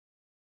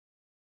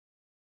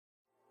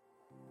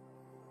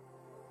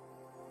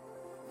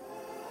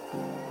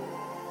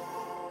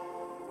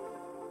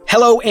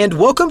Hello, and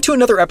welcome to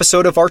another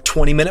episode of our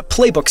 20-minute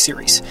Playbook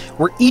series,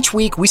 where each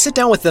week we sit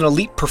down with an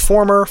elite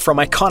performer, from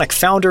iconic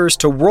founders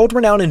to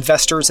world-renowned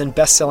investors and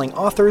best-selling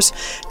authors,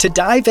 to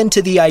dive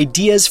into the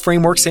ideas,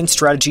 frameworks, and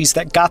strategies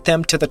that got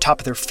them to the top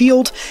of their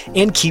field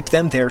and keep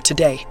them there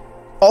today,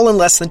 all in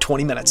less than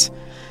 20 minutes.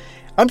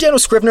 I'm Daniel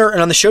Scrivener,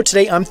 and on the show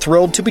today, I'm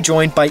thrilled to be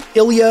joined by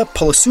Illia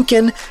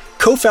Polosukhin,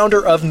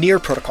 co-founder of Near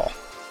Protocol.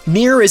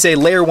 Near is a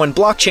layer 1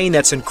 blockchain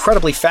that's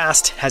incredibly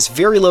fast, has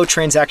very low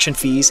transaction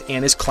fees,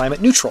 and is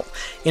climate neutral,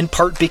 in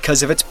part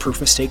because of its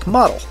proof-of-stake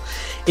model.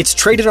 It's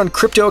traded on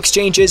crypto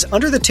exchanges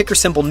under the ticker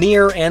symbol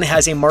Near and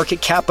has a market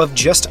cap of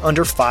just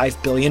under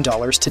 $5 billion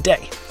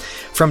today.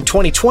 From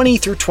 2020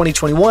 through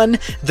 2021,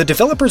 the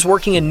developers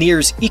working in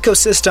Near's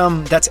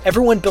ecosystem, that's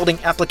everyone building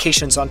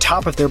applications on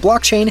top of their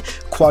blockchain,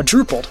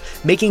 quadrupled,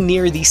 making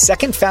Near the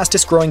second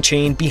fastest growing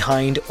chain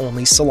behind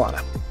only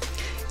Solana.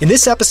 In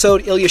this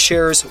episode, Illia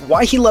shares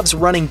why he loves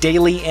running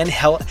daily and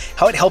how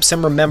it helps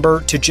him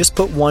remember to just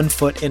put one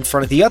foot in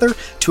front of the other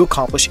to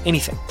accomplish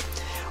anything.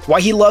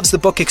 Why he loves the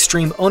book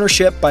Extreme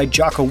Ownership by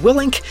Jocko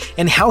Willink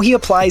and how he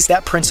applies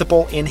that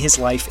principle in his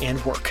life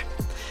and work.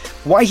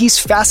 Why he's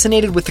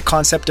fascinated with the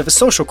concept of a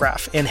social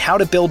graph and how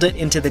to build it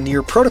into the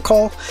Near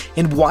protocol,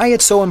 and why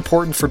it's so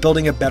important for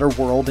building a better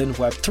world in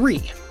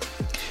Web3.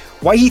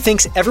 Why he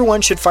thinks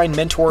everyone should find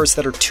mentors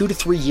that are 2 to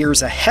 3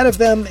 years ahead of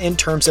them in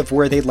terms of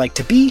where they'd like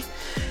to be,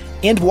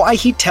 and why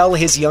he'd tell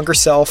his younger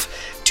self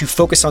to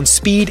focus on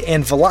speed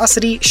and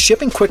velocity,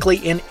 shipping quickly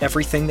in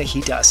everything that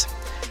he does.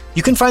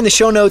 You can find the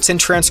show notes and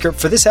transcript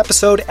for this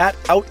episode at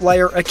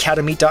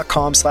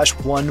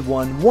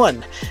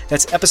outlieracademy.com/111.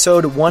 That's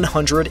episode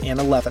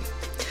 111.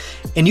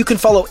 And you can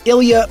follow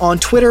Illia on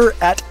Twitter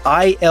at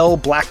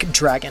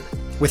ILBlackDragon.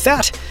 With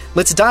that,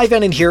 let's dive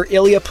in and hear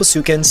Illia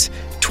Polosukhin's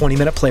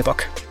 20-minute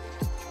playbook.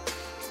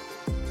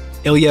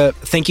 Illia,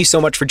 thank you so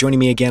much for joining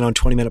me again on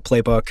 20-minute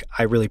playbook.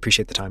 I really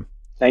appreciate the time.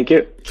 Thank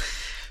you.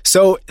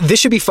 So this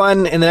should be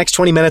fun. In the next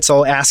 20 minutes,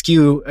 I'll ask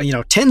you,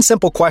 10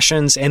 simple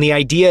questions. And the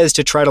idea is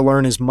to try to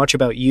learn as much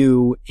about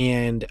you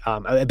and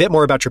a bit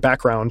more about your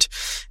background.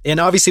 And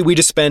obviously, we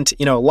just spent,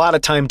 a lot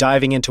of time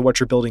diving into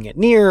what you're building at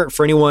Near.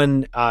 For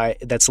anyone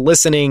that's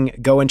listening,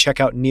 go and check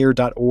out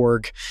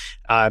near.org.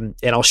 And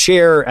I'll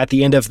share at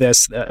the end of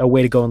this a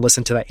way to go and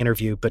listen to that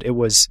interview, but it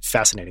was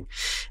fascinating.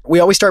 We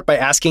always start by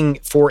asking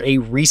for a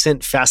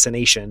recent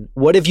fascination.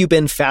 What have you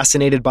been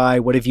fascinated by?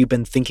 What have you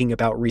been thinking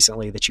about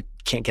recently that you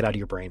can't get out of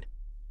your brain?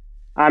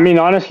 I mean,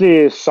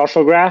 honestly,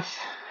 social graph,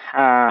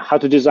 how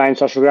to design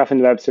social graph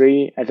in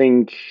Web3. I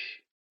think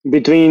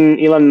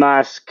between Elon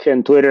Musk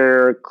and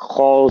Twitter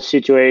whole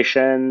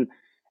situation,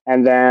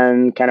 and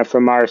then kind of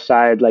from our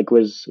side, like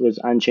with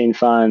Unchained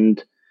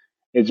Fund,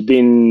 it's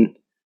been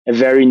a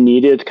very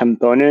needed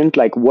component.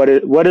 Like what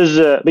is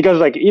because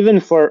like even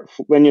for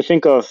when you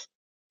think of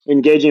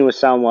engaging with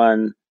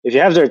someone, if you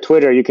have their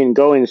Twitter, you can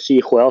go and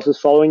see who else is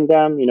following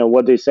them,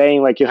 what they're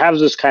saying. Like you have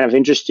this kind of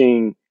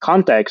interesting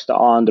context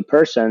on the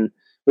person,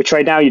 which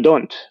right now you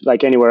don't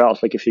like anywhere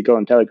else. Like if you go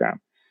on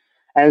Telegram,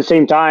 and at the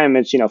same time,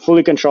 it's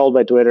fully controlled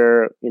by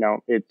Twitter.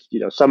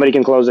 Somebody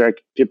can close their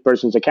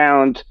person's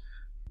account.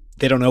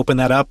 They don't open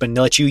that up and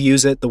let you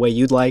use it the way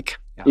you'd like.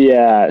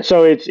 Yeah.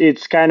 So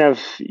it's kind of,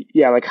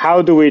 like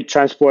how do we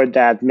transport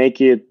that,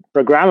 make it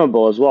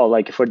programmable as well,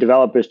 like for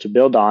developers to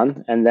build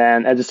on. And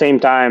then at the same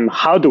time,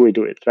 how do we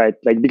do it, right?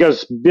 Like,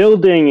 because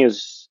building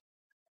it's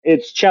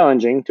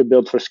challenging to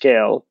build for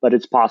scale, but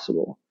it's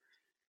possible.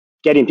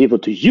 Getting people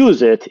to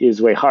use it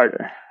is way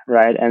harder,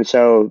 right? And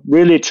so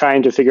really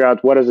trying to figure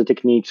out what are the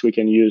techniques we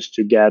can use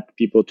to get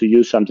people to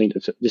use something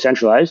that's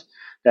decentralized,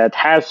 that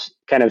has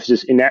kind of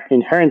this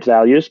inherent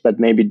values, but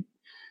maybe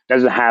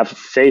doesn't have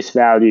face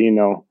value,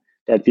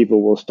 that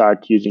people will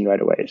start using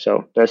right away.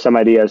 So there's some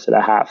ideas that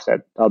I have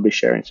that I'll be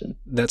sharing soon.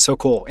 That's so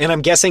cool. And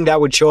I'm guessing that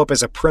would show up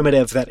as a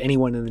primitive that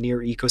anyone in the Near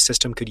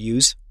ecosystem could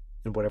use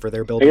in whatever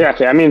they're building.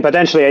 Exactly. I mean,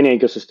 potentially any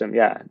ecosystem.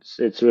 Yeah,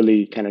 it's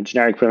really kind of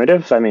generic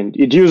primitive. I mean,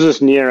 it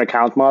uses Near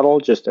account model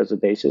just as a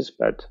basis,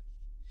 but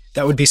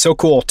that would be so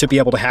cool to be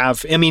able to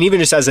have. I mean, even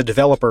just as a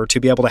developer, to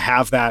be able to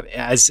have that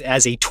as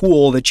a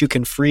tool that you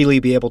can freely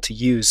be able to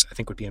use, I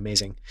think would be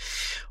amazing.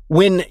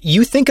 When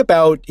you think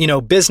about,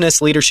 business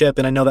leadership,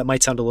 and I know that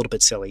might sound a little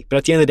bit silly, but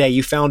at the end of the day,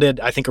 you founded,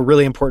 I think, a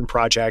really important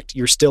project.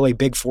 You're still a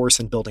big force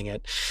in building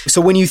it.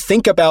 So when you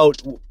think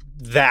about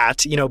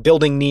that,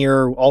 building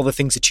Near, all the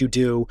things that you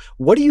do,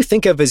 what do you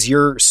think of as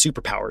your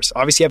superpowers?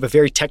 Obviously, you have a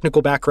very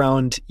technical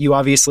background. You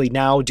obviously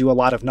now do a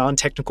lot of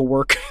non-technical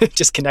work,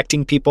 just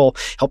connecting people,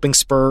 helping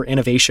spur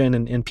innovation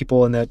and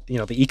people in the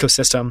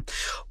ecosystem.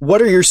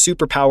 What are your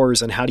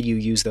superpowers and how do you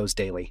use those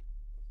daily?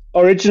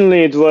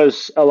 Originally, it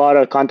was a lot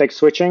of context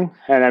switching,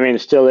 and I mean,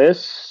 it still is.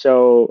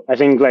 So I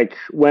think like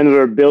when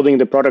we're building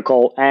the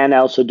protocol and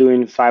also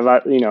doing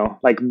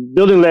like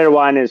building layer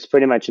 1 is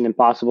pretty much an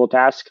impossible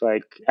task.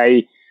 Like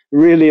I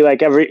really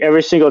like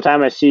every single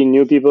time I see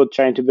new people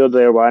trying to build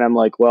layer 1, I'm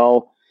like,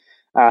 well,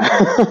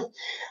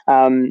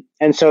 And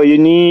so you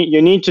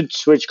need to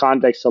switch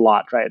context a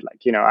lot, right?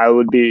 Like, I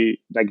would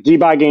be like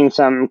debugging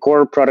some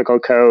core protocol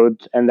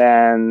code and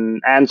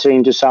then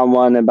answering to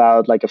someone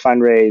about like a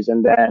fundraise,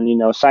 and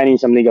then signing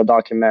some legal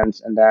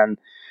documents, and then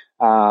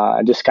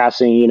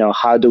discussing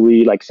how do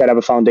we like set up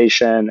a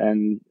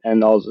foundation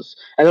and all this.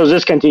 And so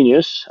this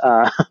continues.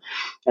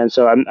 And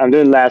so I'm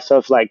doing less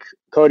of like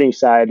coding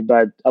side,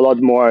 but a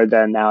lot more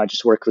than now. I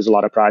just work with a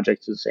lot of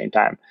projects at the same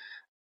time,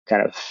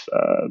 kind of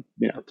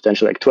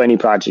potentially like 20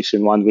 projects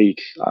in 1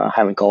 week,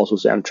 having calls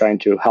with them, trying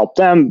to help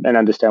them and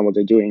understand what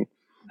they're doing.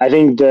 I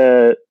think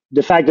the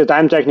fact that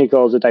I'm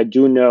technical, that I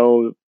do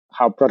know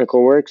how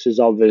protocol works, is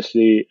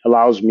obviously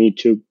allows me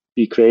to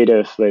be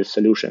creative with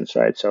solutions,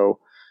 right? So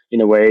in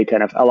a way,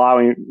 kind of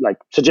allowing, like,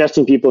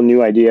 suggesting people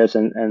new ideas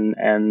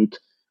and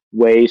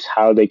ways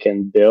how they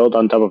can build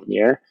on top of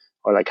Near,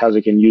 or like how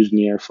they can use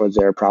Near for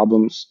their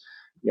problems.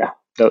 Yeah,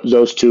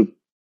 those two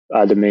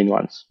are the main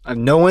ones.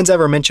 No one's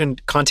ever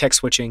mentioned context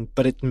switching,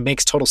 but it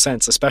makes total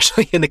sense,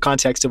 especially in the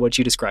context of what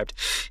you described.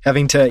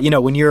 Having to,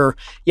 when you're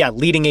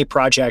leading a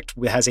project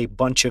that has a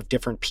bunch of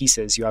different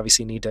pieces, you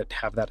obviously need to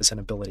have that as an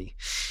ability.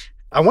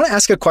 I want to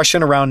ask a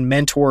question around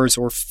mentors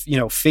or,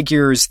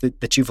 figures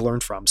that you've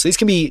learned from. So these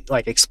can be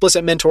like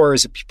explicit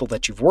mentors, people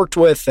that you've worked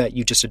with that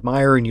you just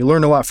admire and you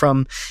learn a lot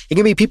from. It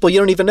can be people you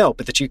don't even know,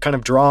 but that you kind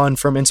of draw on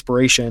from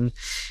inspiration.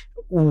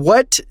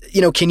 What,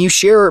 can you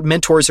share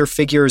mentors or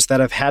figures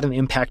that have had an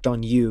impact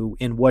on you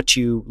in what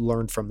you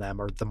learned from them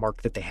or the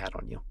mark that they had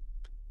on you?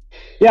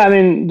 Yeah, I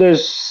mean,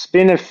 there's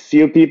been a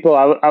few people.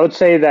 I would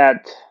say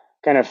that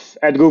kind of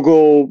at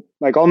Google,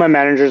 like all my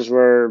managers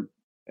were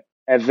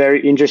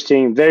very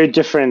interesting, very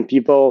different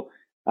people,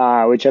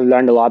 which I've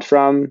learned a lot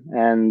from.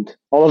 And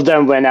all of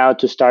them went out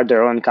to start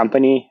their own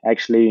company.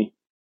 Actually,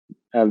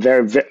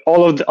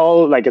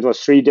 all like it was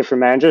 3 different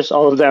managers.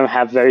 All of them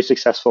have very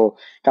successful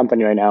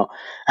company right now.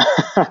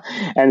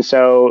 And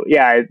so,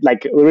 yeah,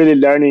 like really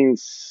learning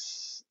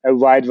a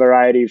wide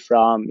variety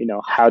from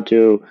how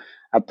to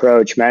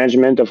approach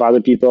management of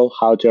other people,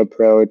 how to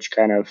approach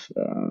kind of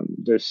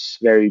this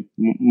very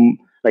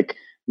like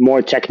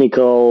more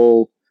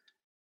technical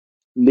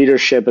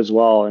leadership as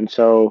well. And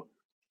so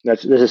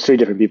this is 3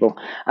 different people.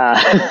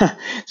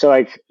 So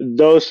like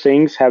those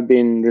things have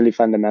been really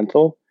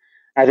fundamental.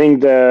 I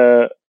think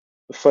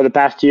for the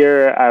past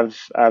year,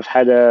 I've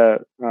had a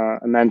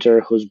mentor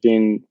who's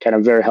been kind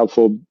of very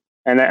helpful,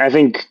 and I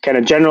think kind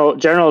of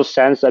general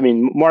sense. I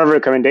mean, more of a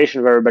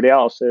recommendation for everybody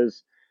else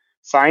is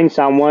find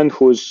someone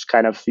who's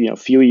kind of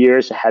few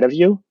years ahead of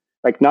you,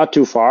 like not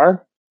too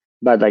far,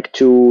 but like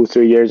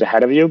 2-3 years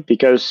ahead of you,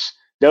 because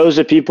those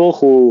are people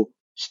who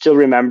still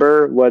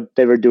remember what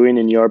they were doing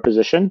in your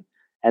position,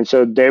 and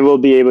so they will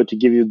be able to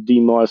give you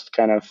the most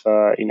kind of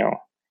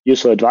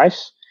useful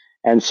advice.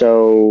 And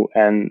so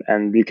and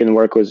you can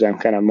work with them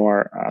kind of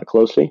more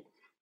closely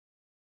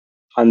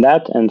on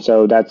that. And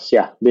so that's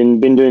been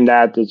doing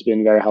that. It's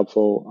been very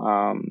helpful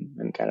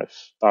and kind of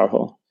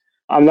powerful.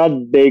 I'm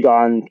not big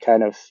on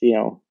kind of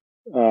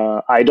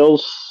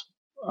idols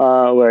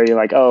where you're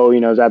like, oh,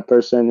 that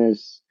person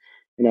is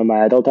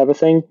my idol type of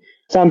thing.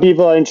 Some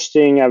people are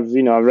interesting. I've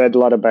read a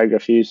lot of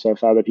biographies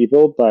of other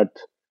people, but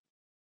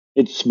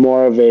it's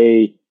more of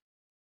a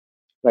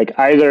like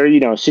either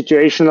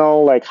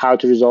situational, like how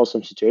to resolve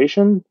some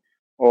situation,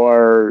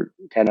 or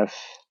kind of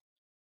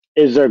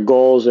is their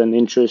goals and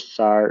interests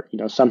are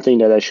something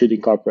that I should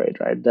incorporate,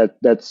 right?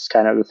 That's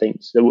kind of the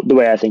things, the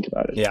way I think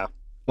about it. Yeah.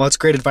 Well, it's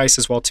great advice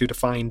as well, too, to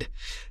find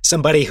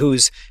somebody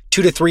who's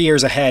 2 to 3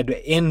 years ahead,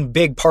 in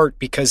big part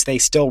because they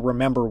still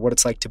remember what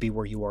it's like to be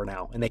where you are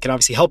now. And they can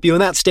obviously help you in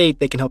that state.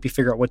 They can help you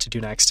figure out what to do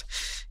next.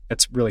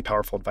 That's really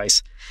powerful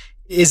advice.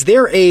 Is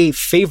there a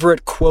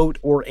favorite quote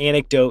or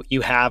anecdote you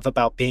have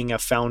about being a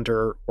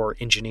founder or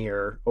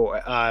engineer?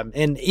 Or,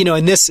 and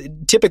in this,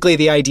 typically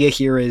the idea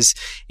here is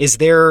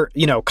there,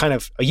 kind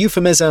of a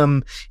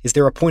euphemism? Is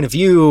there a point of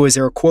view? Is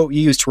there a quote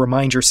you use to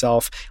remind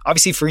yourself?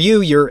 Obviously for you,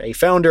 you're a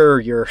founder,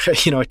 you're, a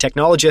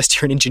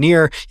technologist, you're an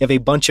engineer, you have a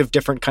bunch of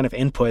different kind of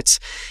inputs.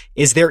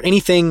 Is there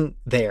anything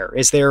there?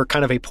 Is there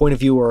kind of a point of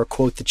view or a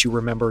quote that you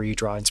remember or you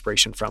draw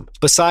inspiration from,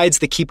 besides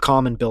the keep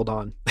calm and build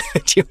on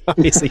that you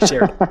obviously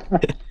shared?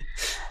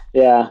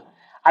 Yeah,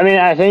 I mean,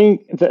 I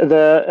think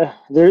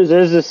there's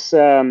this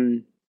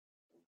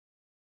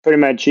pretty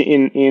much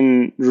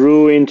in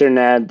Rue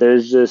internet.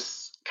 There's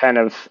this kind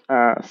of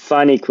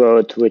funny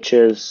quote, which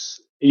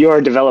is "You're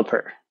a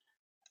developer,"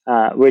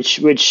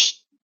 which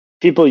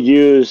people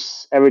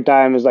use every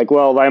time. Is like,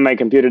 well, why my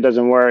computer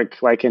doesn't work?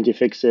 Why can't you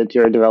fix it?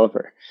 You're a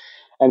developer.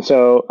 And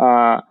so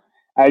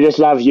I just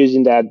love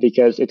using that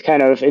because it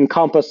kind of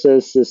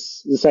encompasses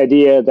this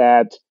idea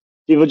that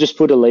people just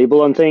put a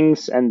label on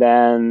things and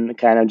then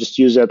kind of just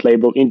use that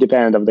label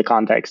independent of the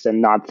context and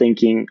not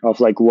thinking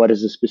of like what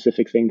is the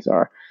specific things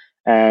are.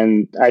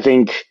 And I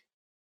think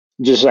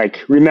just like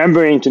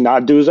remembering to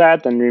not do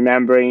that and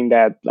remembering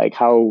that like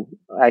how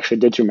actually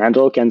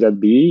detrimental can that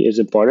be is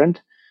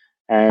important.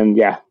 And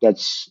yeah,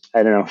 that's,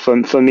 I don't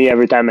know, for me,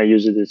 every time I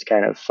use it, it's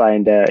kind of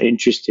find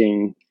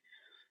interesting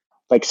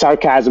like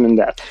sarcasm in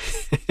that.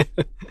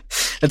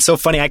 It's so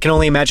funny. I can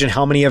only imagine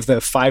how many of the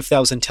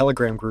 5,000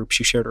 Telegram groups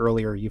you shared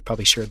earlier, you've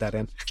probably shared that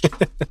in.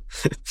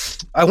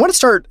 I want to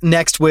start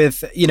next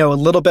with, a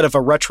little bit of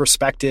a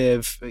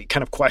retrospective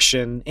kind of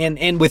question.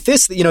 And with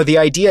this, the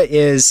idea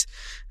is,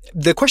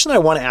 the question that I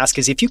want to ask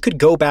is, if you could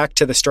go back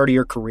to the start of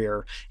your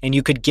career and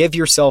you could give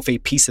yourself a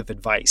piece of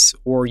advice,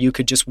 or you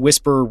could just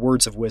whisper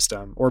words of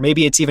wisdom, or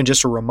maybe it's even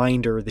just a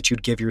reminder that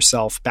you'd give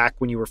yourself back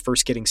when you were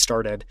first getting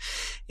started,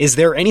 is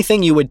there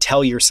anything you would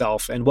tell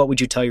yourself, and what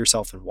would you tell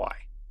yourself and why?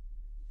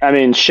 I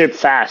mean, ship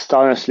fast,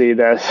 honestly,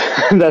 that's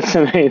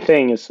the main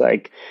thing. It's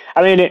like,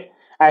 I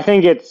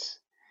think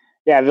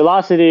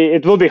velocity,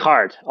 it will be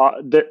hard.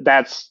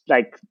 That's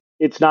like,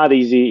 it's not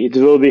easy. It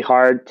will be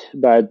hard,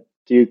 but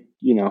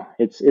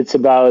it's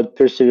about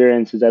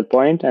perseverance at that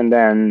point. And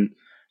then,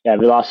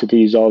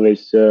 velocity is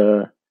always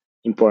the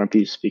important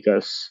piece,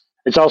 because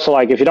it's also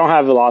like, if you don't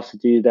have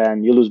velocity,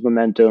 then you lose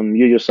momentum.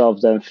 You yourself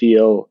then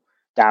feel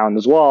down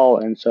as well.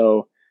 And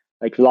so,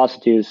 like,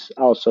 velocity is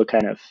also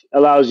kind of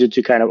allows you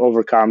to kind of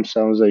overcome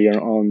some of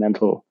your own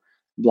mental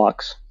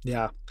blocks.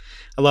 Yeah.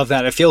 I love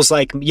that. It feels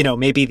like,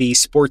 maybe the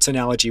sports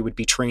analogy would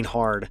be train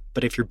hard,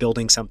 but if you're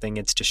building something,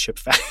 it's just ship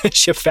fast.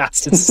 Ship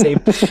fast. It's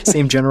the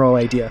same general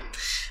idea.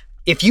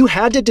 If you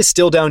had to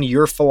distill down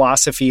your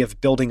philosophy of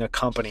building a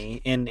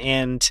company,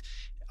 and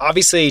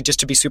obviously, just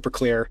to be super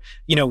clear,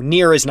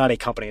 Near is not a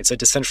company. It's a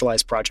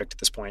decentralized project at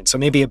this point. So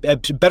maybe a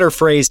better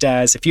phrased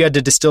as, if you had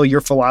to distill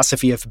your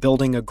philosophy of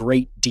building a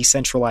great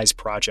decentralized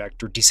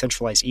project or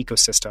decentralized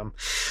ecosystem,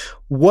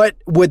 what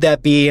would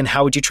that be, and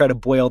how would you try to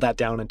boil that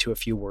down into a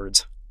few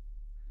words?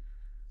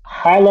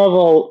 High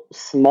level,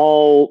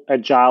 small,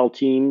 agile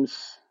teams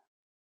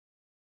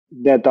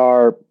that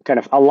are kind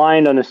of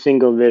aligned on a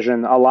single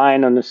vision,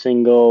 aligned on a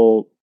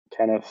single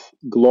kind of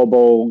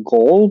global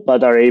goal,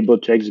 but are able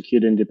to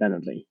execute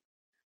independently.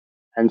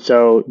 And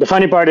so the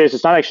funny part is,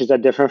 it's not actually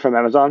that different from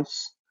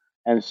Amazon's.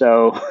 And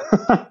so,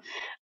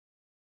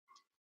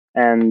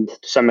 and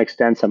to some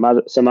extent, some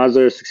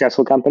other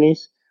successful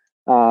companies.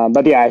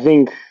 But yeah, I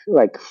think,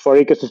 like, for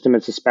ecosystem,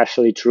 it's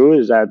especially true,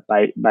 is that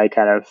by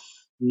kind of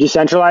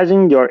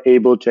decentralizing, you're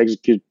able to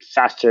execute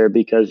faster,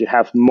 because you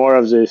have more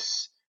of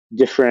this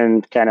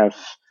different kind of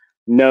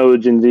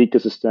nodes in the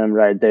ecosystem,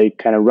 right? They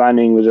kind of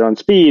running with their own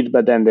speed,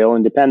 but then they're all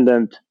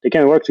independent. They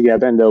can work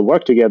together, and they'll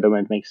work together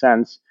when it makes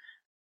sense.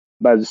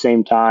 But at the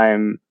same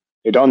time,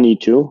 they don't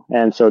need to.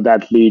 And so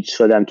that leads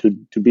for them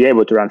to be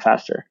able to run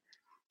faster.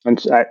 And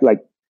so, like,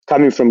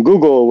 coming from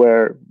Google,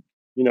 where,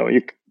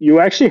 you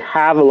actually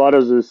have a lot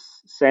of this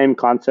same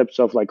concepts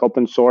of, like,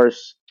 open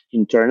source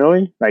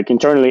internally. Like,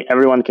 internally,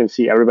 everyone can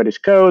see everybody's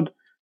code.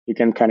 You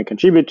can kind of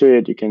contribute to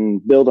it. You can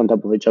build on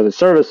top of each other's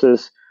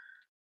services.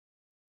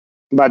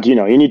 But, you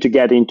need to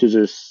get into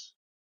this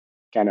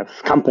kind of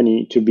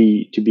company to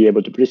be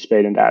able to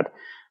participate in that.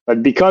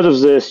 But because of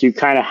this, you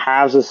kind of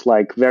have this,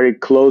 like, very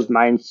closed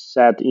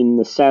mindset, in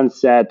the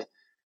sense that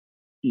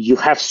you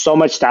have so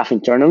much stuff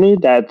internally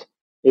that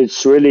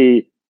it's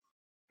really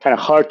kind of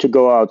hard to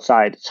go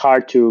outside. It's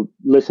hard to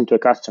listen to a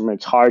customer.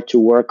 It's hard to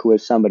work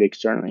with somebody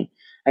externally.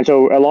 And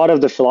so a lot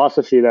of the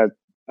philosophy that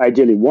I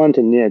ideally want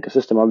in the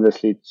ecosystem,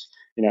 obviously,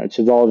 it's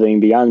evolving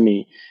beyond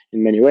me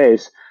in many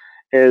ways,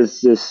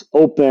 is this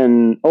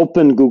open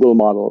Google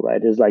model,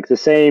 right? It's like the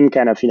same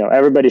kind of,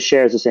 everybody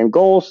shares the same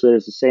goals.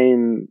 There's the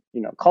same,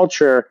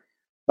 culture,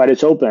 but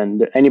it's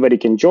open. Anybody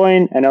can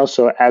join. And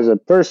also, as a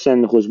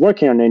person who's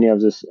working on any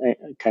of this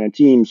kind of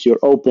teams, you're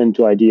open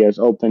to ideas,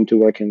 open to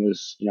working with,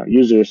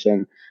 users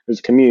and this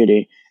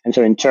community. And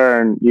so in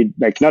turn, you,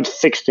 like, not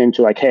fixed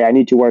into, like, hey, I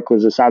need to work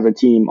with this other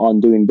team on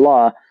doing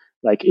blah.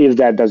 Like, if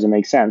that doesn't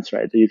make sense,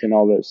 right, you can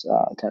always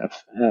kind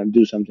of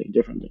do something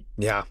differently.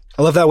 Yeah.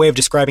 I love that way of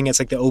describing it. It's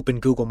like the open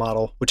Google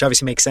model, which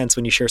obviously makes sense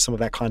when you share some of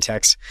that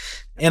context.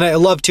 And I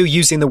love, too,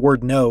 using the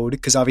word node,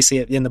 because obviously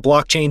in the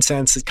blockchain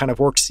sense, it kind of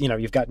works,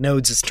 you've got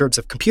nodes in terms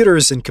of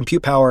computers and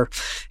compute power.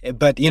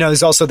 But,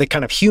 there's also the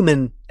kind of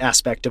human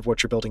aspect of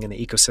what you're building in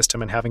the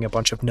ecosystem, and having a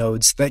bunch of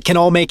nodes that can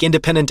all make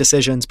independent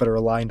decisions, but are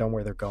aligned on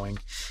where they're going.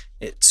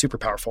 It's super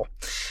powerful.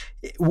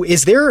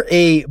 Is there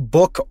a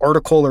book,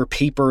 article, or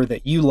paper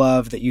that you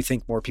love that you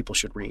think more people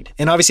should read?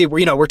 And obviously,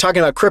 we're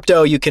talking about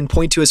crypto. You can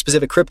point to a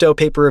specific crypto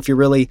paper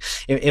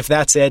if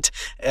that's it.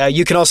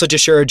 You can also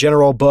just share a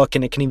general book,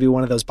 and it can even be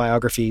one of those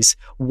biographies.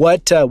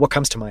 What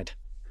comes to mind?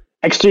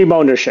 Extreme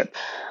Ownership.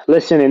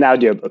 Listen in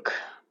audiobook.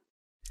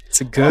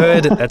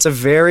 That's a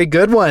very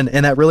good one.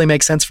 And that really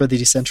makes sense for the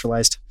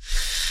decentralized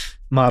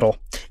model.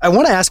 I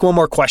want to ask one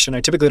more question.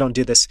 I typically don't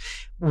do this.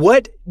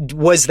 What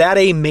was that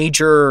a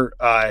major,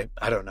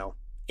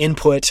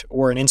 input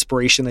or an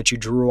inspiration that you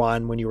drew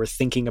on when you were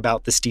thinking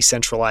about this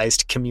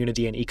decentralized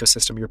community and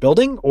ecosystem you're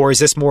building? Or is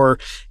this more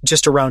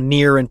just around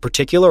Near in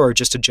particular, or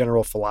just a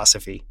general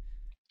philosophy?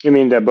 You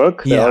mean the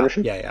book? Yeah.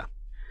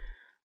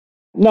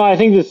 No, I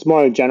think it's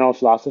more a general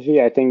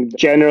philosophy. I think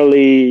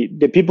generally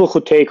the people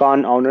who take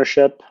on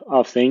ownership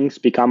of things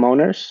become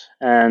owners.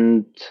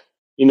 And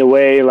in a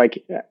way,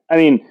 like, I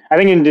think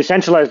in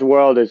decentralized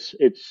world,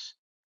 it's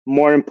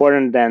more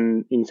important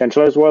than in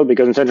centralized world,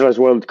 because in centralized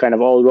world, it kind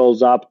of all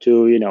rolls up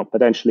to,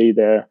 potentially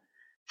the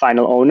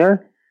final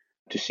owner.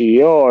 to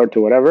CEO or to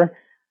whatever.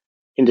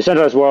 In the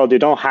centralized world, you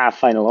don't have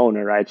final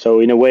owner, right? So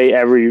in a way,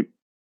 every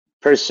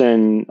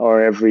person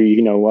or every,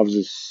 of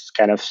this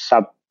kind of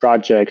sub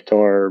project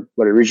or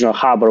what a regional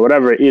hub or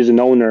whatever is an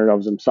owner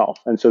of themselves.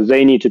 And so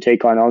they need to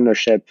take on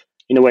ownership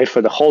in a way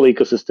for the whole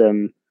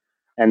ecosystem.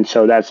 And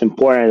so that's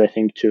important, I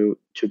think, to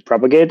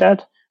propagate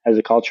that as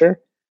a culture.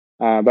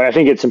 But I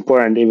think it's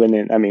important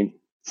even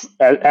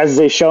as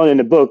they shown in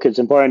the book, it's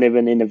important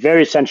even in a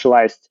very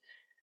centralized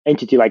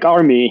entity like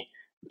Army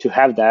to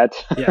have that.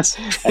 Yes.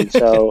 And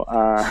so,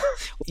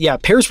 yeah,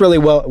 pairs really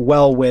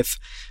well with.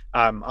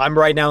 I'm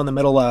right now in the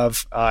middle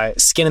of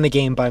Skin in the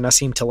Game by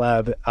Nassim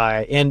Taleb.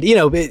 And,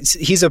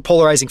 he's a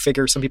polarizing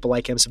figure. Some people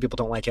like him, some people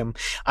don't like him.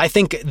 I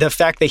think the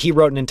fact that he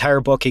wrote an entire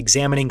book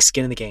examining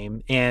skin in the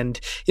game and,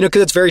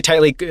 because it's very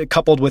tightly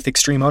coupled with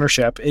extreme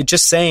ownership, it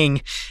just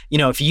saying,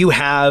 if you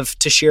have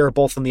to share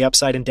both on the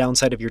upside and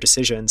downside of your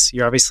decisions,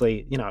 you're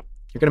obviously,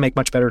 you're going to make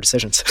much better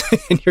decisions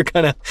and you're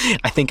going to,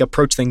 I think,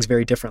 approach things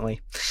very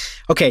differently.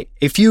 Okay,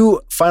 a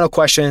few final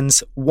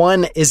questions.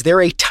 One, is there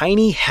a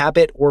tiny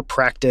habit or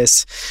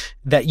practice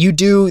that you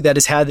do that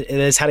has had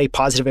a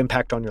positive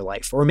impact on your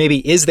life? Or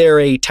maybe is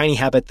there a tiny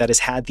habit that has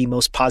had the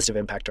most positive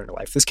impact on your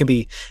life? This can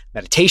be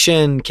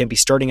meditation, can be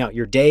starting out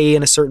your day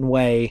in a certain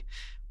way.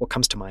 What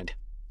comes to mind?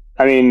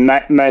 I mean,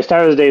 my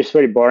start of the day is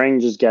pretty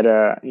boring. Just get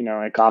a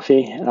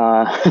coffee.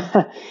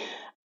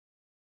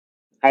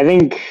 I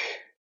think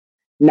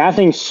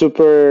nothing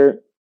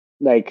super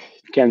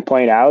can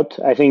point out.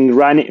 I think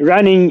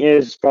running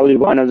is probably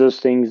one of those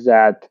things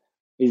that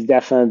is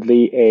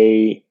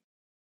definitely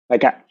I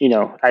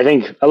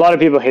think a lot of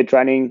people hate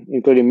running,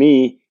 including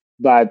me,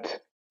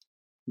 but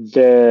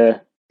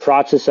the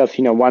process of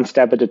one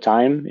step at a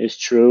time is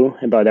true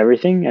about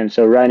everything. And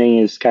so running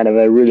is kind of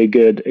a really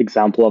good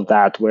example of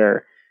that,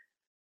 where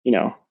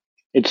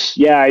it's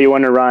you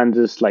want to run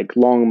this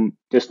long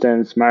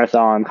distance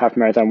marathon, half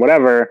marathon,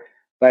 whatever,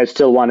 but it's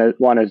still one at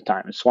a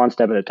time. It's one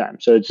step at a time.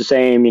 So it's the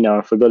same,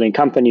 if we're building a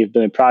company,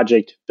 building a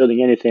project,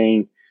 building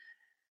anything,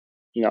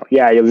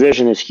 your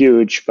vision is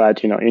huge,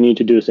 but you need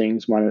to do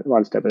things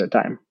one step at a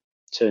time.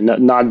 So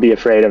not be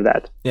afraid of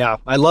that. Yeah,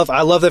 I love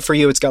that for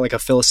you. It's got a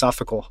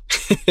philosophical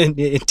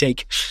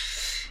intake.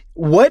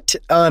 What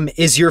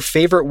is your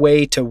favorite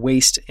way to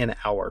waste an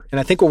hour? And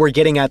I think what we're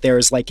getting at there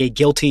is a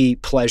guilty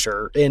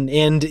pleasure, and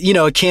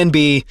it can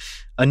be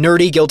a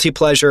nerdy guilty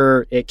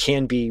pleasure. It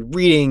can be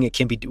reading. It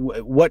can be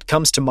what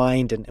comes to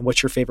mind, and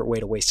what's your favorite way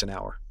to waste an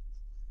hour?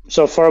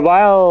 So for a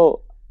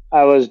while,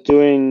 I was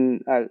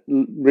reading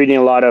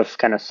a lot of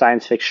kind of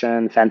science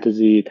fiction,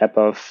 fantasy type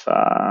of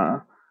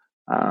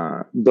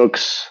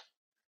books,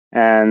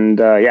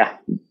 and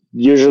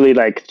usually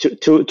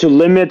to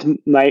limit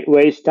my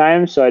waste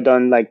time, so I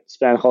don't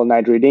spend a whole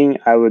night reading.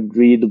 I would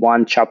read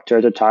one chapter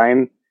at a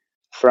time.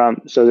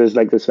 So there's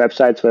this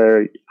websites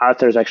where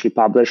authors actually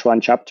publish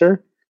one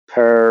chapter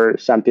per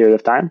some period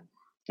of time,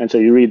 and so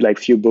you read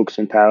few books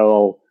in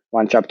parallel,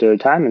 one chapter at a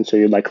time, and so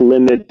you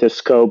limit the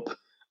scope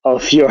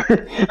of your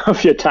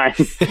time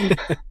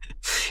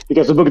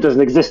because the book doesn't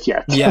exist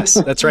yet. Yes,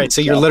 that's right. So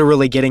you're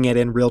literally getting it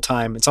in real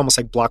time. It's almost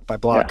like block by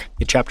block,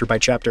 chapter by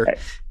chapter. Right.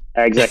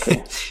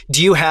 Exactly.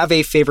 Do you have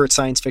a favorite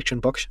science fiction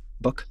book?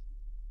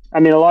 I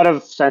mean, a lot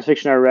of science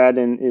fiction I read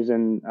is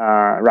in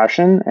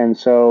Russian, and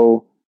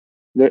so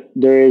there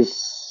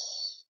is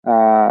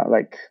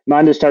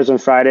Monday Starts on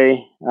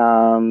Friday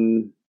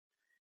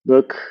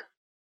book,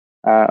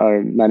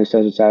 or Monday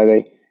Starts on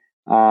Saturday,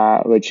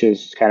 which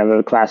is kind of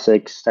a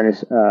classic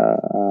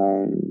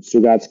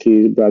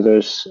Strugatsky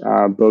brothers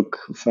book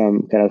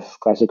from kind of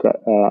classic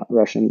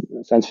Russian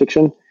science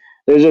fiction.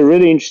 There's a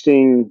really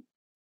interesting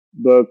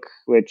book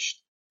which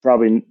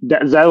probably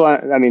that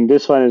one. I mean,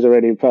 this one is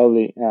already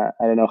probably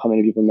I don't know how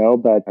many people know,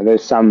 but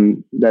there's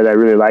some that I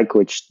really like,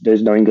 which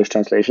there's no English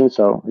translation,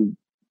 so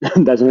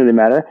it doesn't really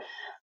matter.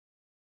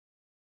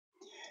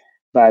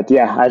 But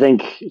yeah, I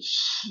think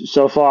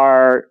so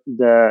far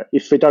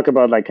if we talk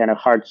about kind of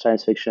hard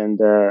science fiction,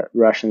 the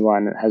Russian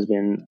one has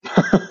been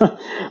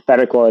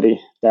better quality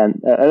than.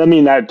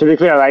 To be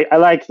clear, I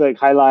like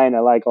Highline. I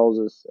like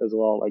all this as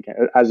well.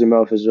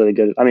 Asimov is really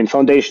good. I mean,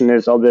 Foundation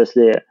is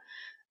obviously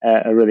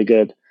a really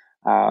good.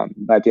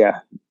 But yeah,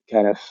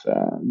 kind of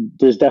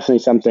there's definitely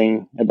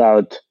something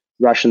about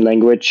Russian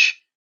language,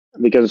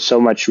 because it's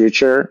so much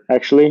richer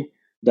actually,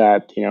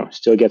 that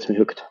still gets me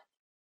hooked.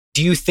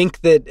 Do you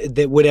think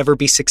that would ever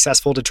be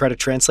successful to try to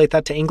translate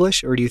that to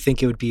English, or do you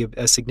think it would be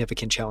a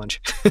significant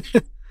challenge?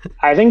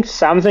 I think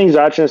some things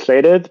are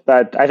translated,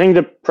 but I think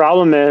the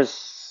problem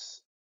is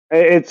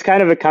it's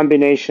kind of a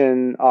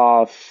combination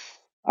of,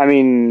 I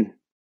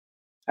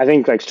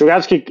think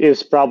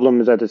Strugatsky's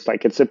problem is that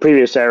it's a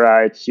previous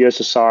era, it's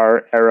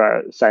USSR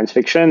era science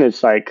fiction.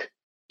 It's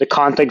the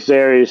context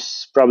there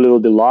is probably will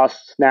be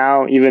lost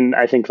now. Even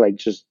I think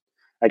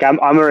I'm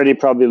already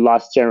probably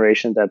last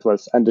generation that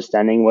was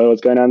understanding what was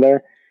going on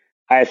there.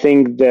 I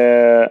think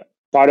the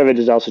part of it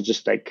is also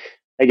just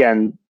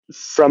again,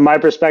 from my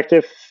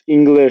perspective,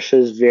 English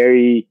is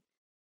very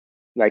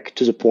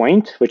to the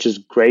point, which is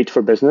great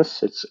for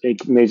business. It's an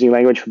amazing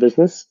language for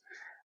business.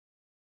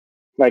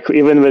 Like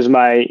even with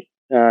my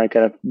kind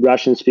of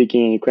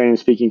Russian-speaking,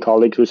 Ukrainian-speaking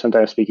colleagues who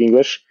sometimes speak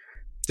English.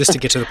 Just to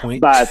get to the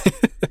point. But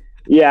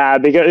yeah,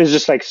 because it's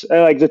just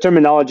like the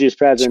terminology is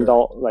present.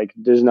 Sure. Like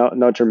there's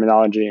no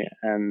terminology,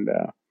 and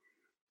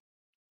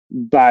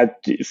but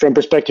from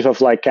perspective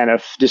of like kind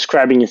of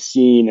describing a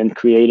scene and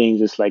creating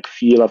this like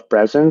feel of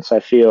presence, I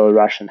feel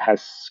Russian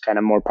has kind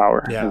of more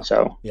power. Yeah. And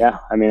so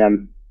I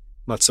mean,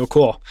 that's so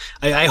cool.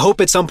 I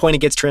hope at some point it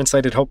gets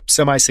translated, hope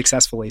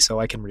semi-successfully, so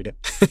I can read it.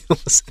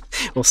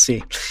 We'll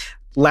see.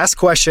 Last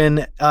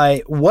question.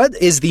 What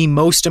is the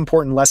most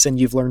important lesson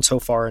you've learned so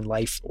far in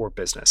life or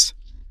business?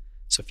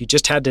 So if you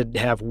just had to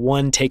have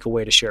one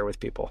takeaway to share with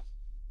people.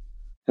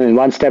 I mean,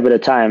 one step at a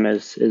time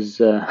is it's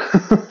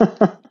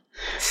the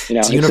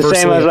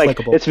same as like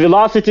it's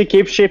velocity,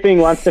 keep shipping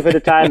one step at a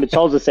time. It's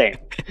all the same.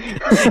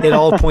 It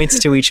all points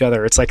to each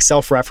other. It's like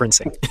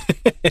self-referencing.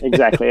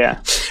 Exactly.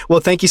 Yeah. Well,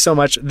 thank you so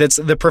much. That's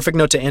the perfect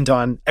note to end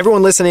on.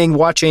 Everyone listening,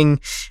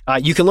 watching,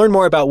 you can learn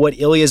more about what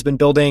Illia has been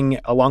building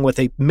along with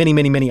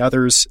many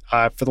others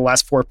for the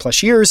last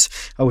 4+ years,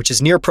 which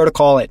is Near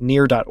Protocol at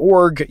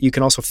near.org. You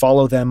can also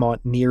follow them on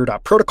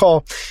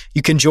near.protocol.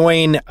 You can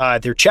join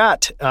their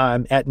chat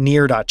at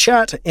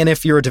near.chat. And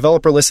if you're a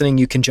developer listening,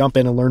 you can jump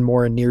in and learn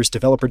more in Near's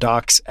developer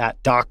docs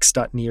at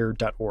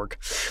docs.near.org.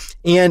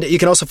 And you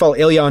can also follow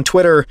Illia on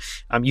Twitter.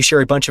 You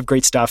share a bunch of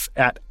great stuff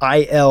at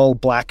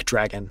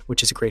ilblackdragon,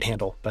 which is a great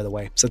handle, by the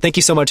way. So thank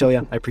you so much,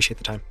 Illia. I appreciate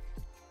the time.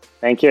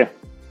 Thank you.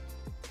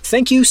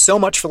 Thank you so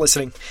much for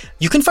listening.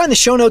 You can find the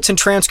show notes and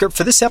transcript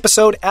for this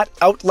episode at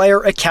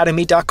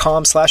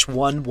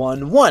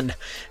outlieracademy.com/111.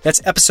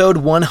 That's episode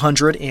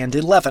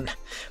 111.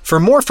 For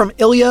more from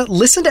Illia,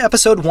 listen to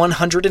episode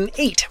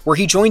 108, where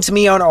he joins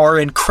me on our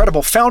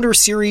incredible founder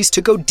series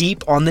to go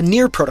deep on the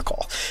Near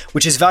Protocol,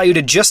 which is valued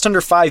at just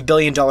under $5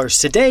 billion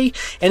today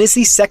and is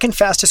the second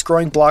fastest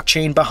growing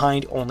blockchain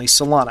behind only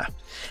Solana.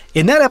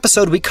 In that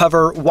episode, we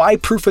cover why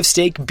proof of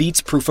stake beats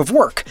proof of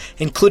work,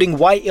 including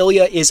why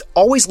Illia is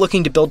always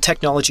looking to build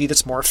technology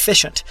that's more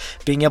efficient,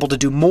 being able to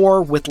do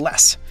more with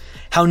less,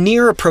 how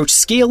Near approached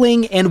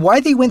scaling, and why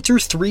they went through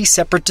 3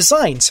 separate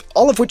designs,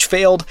 all of which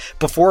failed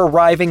before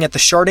arriving at the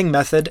sharding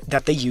method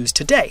that they use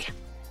today.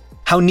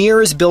 How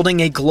Near is building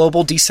a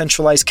global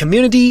decentralized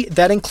community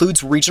that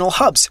includes regional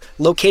hubs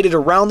located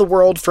around the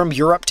world from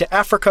Europe to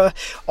Africa,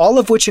 all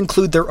of which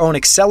include their own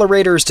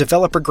accelerators,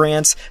 developer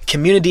grants,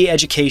 community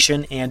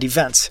education, and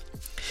events.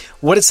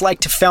 What it's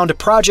like to found a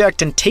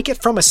project and take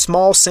it from a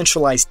small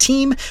centralized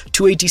team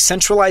to a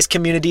decentralized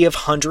community of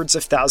hundreds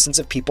of thousands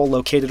of people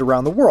located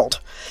around the world.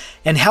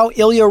 And how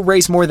Illia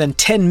raised more than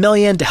 $10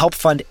 million to help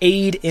fund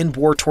aid in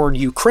war-torn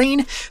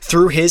Ukraine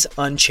through his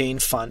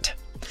Unchained Fund.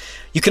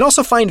 You can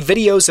also find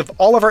videos of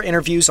all of our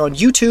interviews on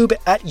YouTube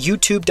at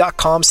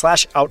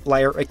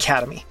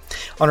youtube.com/outlieracademy.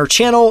 On our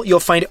channel, you'll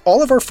find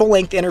all of our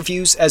full-length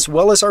interviews as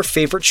well as our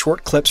favorite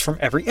short clips from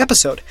every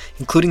episode,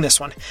 including this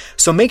one.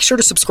 So make sure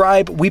to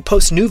subscribe. We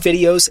post new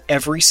videos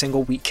every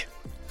single week.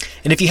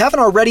 And if you haven't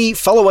already,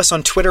 follow us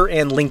on Twitter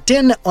and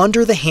LinkedIn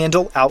under the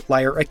handle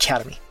Outlier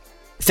Academy.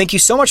 Thank you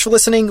so much for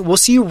listening. We'll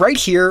see you right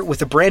here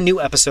with a brand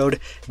new episode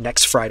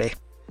next Friday.